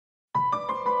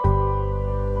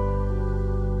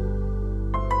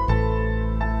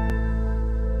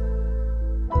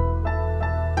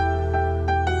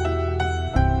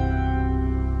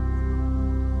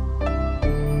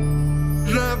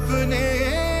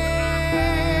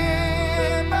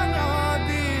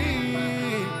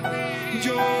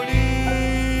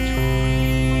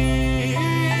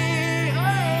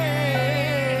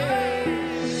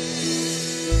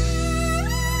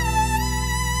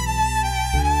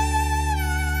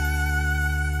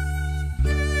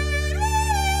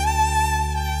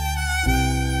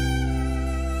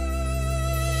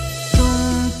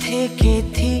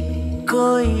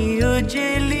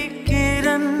गजेली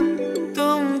किरण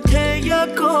तुम थे या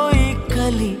कोई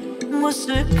कली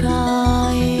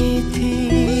मुस्काई थी।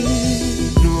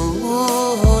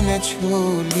 रूह ने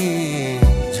छूली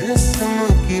जिस्म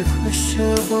की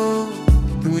खुशबू,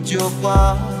 तू जो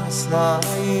पास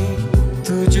आई,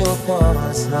 तू जो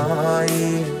पास आई,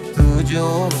 तू जो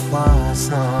पास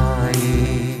आई।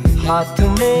 हाथ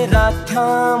मेरा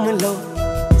थाम लो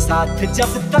साथ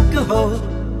जब तक हो,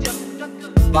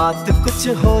 बात कुछ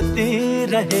होती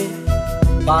रहे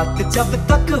बात जब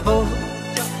तक हो।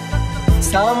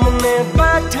 सामने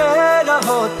बैठे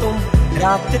रहो तुम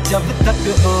रात जब तक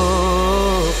हो।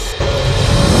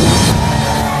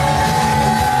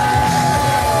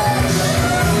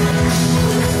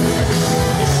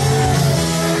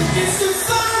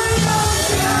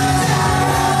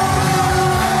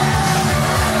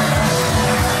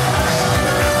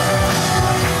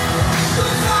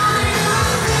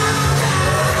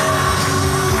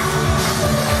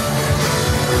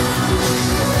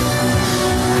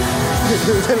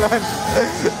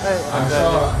 I'm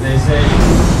sure they say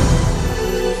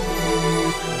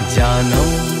जानो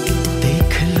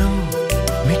देख लो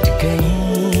मिट गई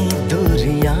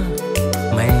दूरियां,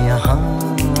 मैं यहाँ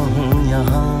हूँ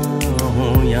यहाँ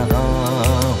हूँ यहाँ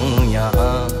हूँ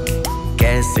यहाँ।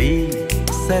 कैसी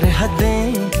सरहदें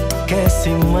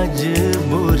कैसी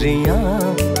मजबूरियां,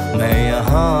 मैं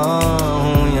यहाँ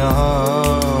हूँ यहाँ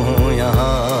हूँ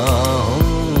यहाँ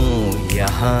हूँ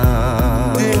यहाँ।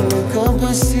 कब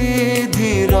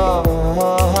सीधी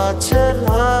राह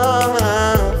चला,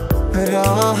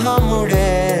 राह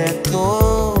मुड़े तो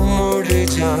मुड़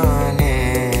जाने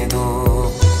दो।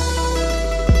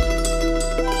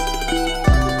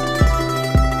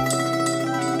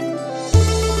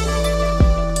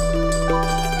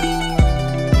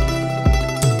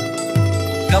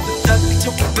 कब तक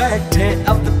चुप बैठे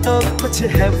अब तो कुछ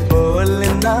है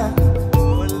बोलना,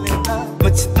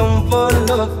 कुछ तुम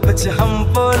बोलो कुछ हम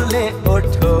बोले ओ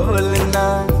ढोलना।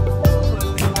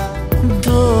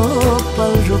 दो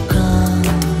पल रुका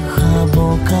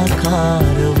ख्वाबों का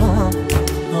कारवां,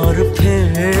 और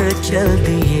फिर चल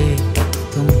दिए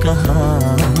तुम कहाँ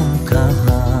हम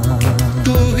कहाँ।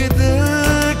 तू ही दिल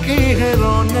की है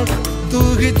रौनक, तू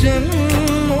ही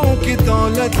जन्मों की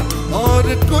दौलत, और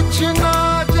कुछ ना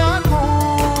जानूं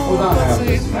बस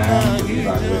इतना ही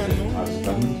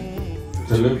जानूं।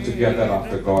 to live together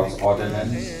after God's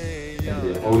ordinance in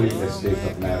the holy estate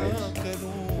of marriage.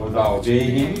 Will thou obey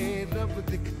Him,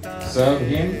 serve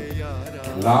Him,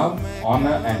 love,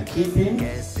 honor and keep Him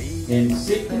in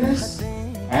sickness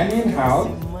and in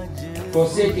health,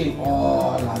 forsaking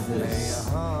all others.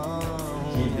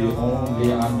 Keep thee only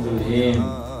unto Him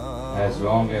as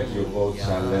long as you both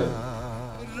shall live.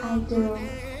 I do.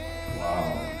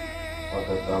 Wow. What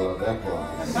a dollar that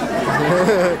was.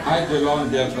 I, Delon,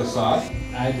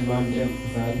 I, Delon,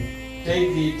 take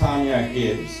the Tanya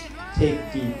kids. Take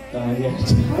the Tanya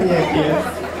kids.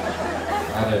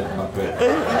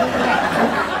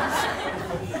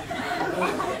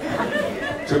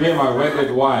 To be my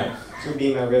wedded wife. To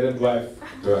be my wedded wife.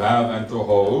 To have and to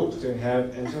hold. To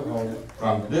have and to hold.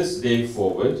 From this day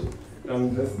forward.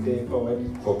 From this day forward.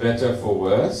 For better, for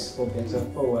worse. For better,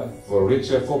 for worse. For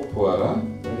richer, for poorer.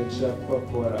 For richer, for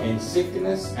poorer. In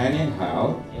sickness and in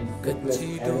health. In sickness and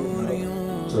in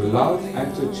health. To love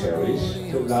and to cherish.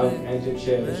 To love and to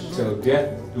cherish. Till death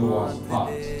do us part.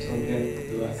 Till death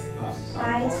do us part.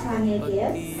 I, Tanya,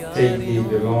 give. Take the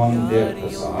Delon dear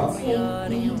Prasad. Take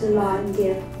the Delon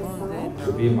dear Prasad.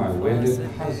 To be my wedded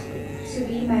husband. To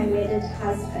be my wedded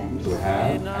husband. To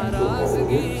have and to hold.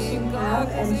 To have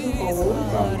and to hold.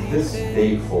 From this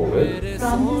day forward.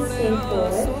 From this day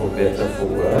forward. For better, for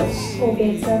worse. For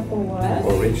better, for worse.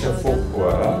 For richer, for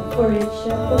poorer. For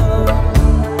richer, for poorer.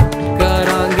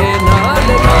 करांगे नाल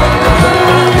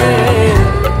नाले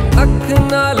अख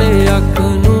नाले अख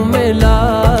नू मिला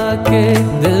के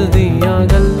दिल दियां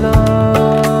गल्लां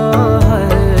है।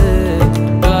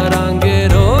 करांगे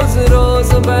रोज रोज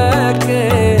बैठ के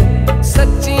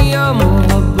सच्चियां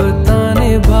मोहब्बतां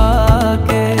निभा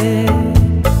के।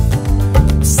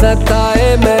 सताए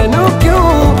मैनू क्यों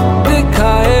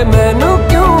दिखाए मैनू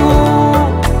क्यों,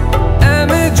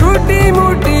 एवें झूठी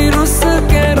मूठी रुस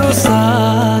के रुसा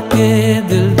के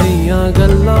दिल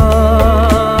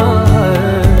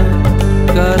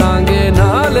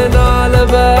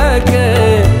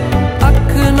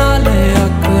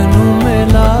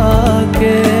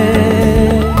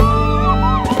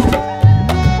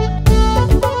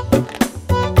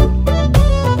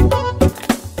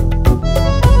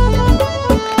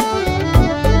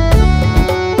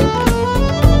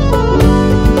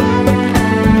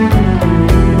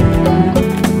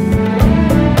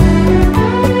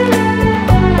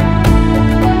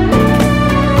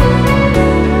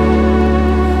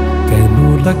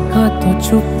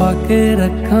छुपा के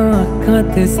रखा अखां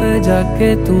ते सजा के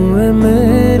तू है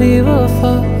मेरी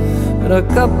वफा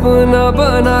रख अपना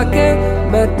बना के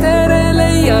मैं तेरे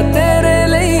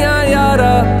लिया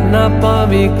यारा ना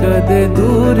पावी कदे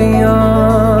दूरियां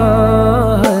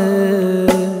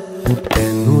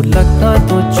तेनू लखां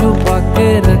तो छुपा के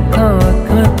रखा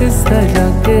अखां ते सजा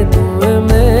के तू है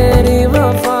मेरी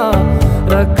वफा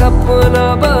रख अपना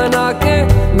बना के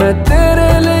मैं तेरे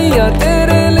लिया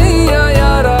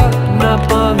यारा ना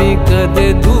पावी कदे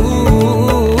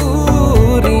दूरियां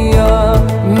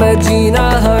मैं जीना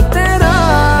है तेरा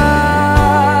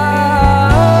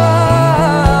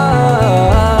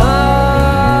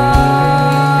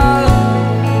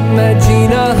मैं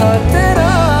जीना है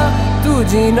तेरा तू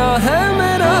जीना है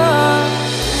मेरा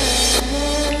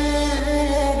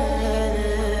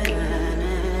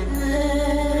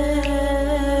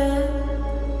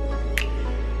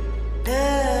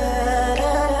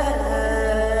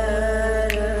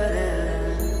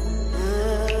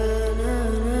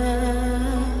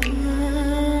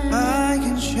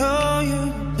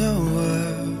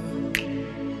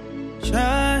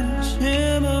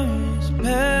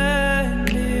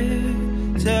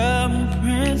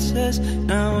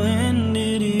Now when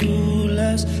did you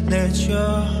last let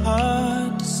your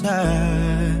heart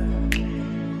decide?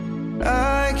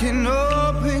 I can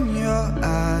open your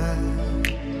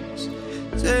eyes,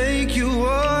 take you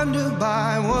wonder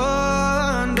by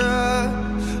wonder,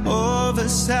 over,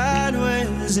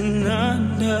 sideways and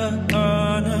under,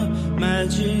 on a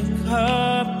magic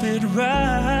carpet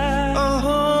ride. A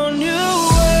whole new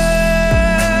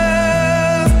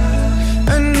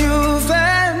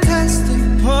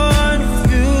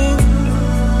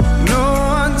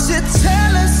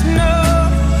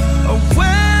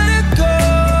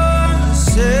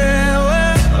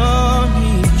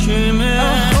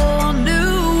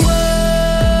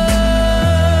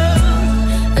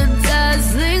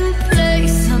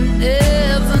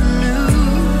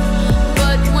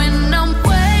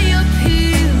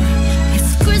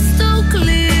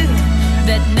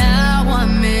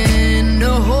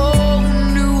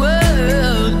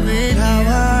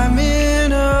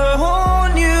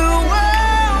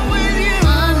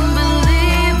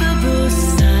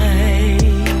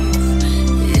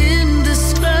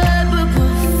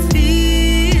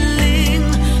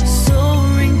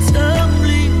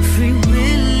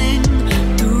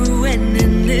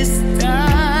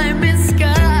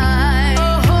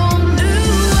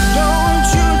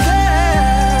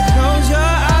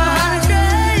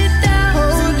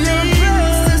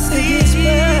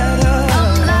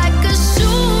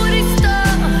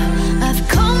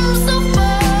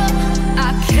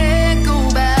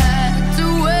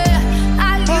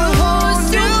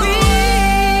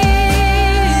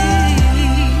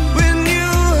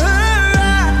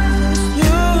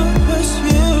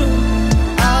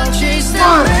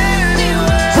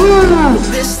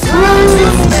This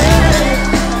time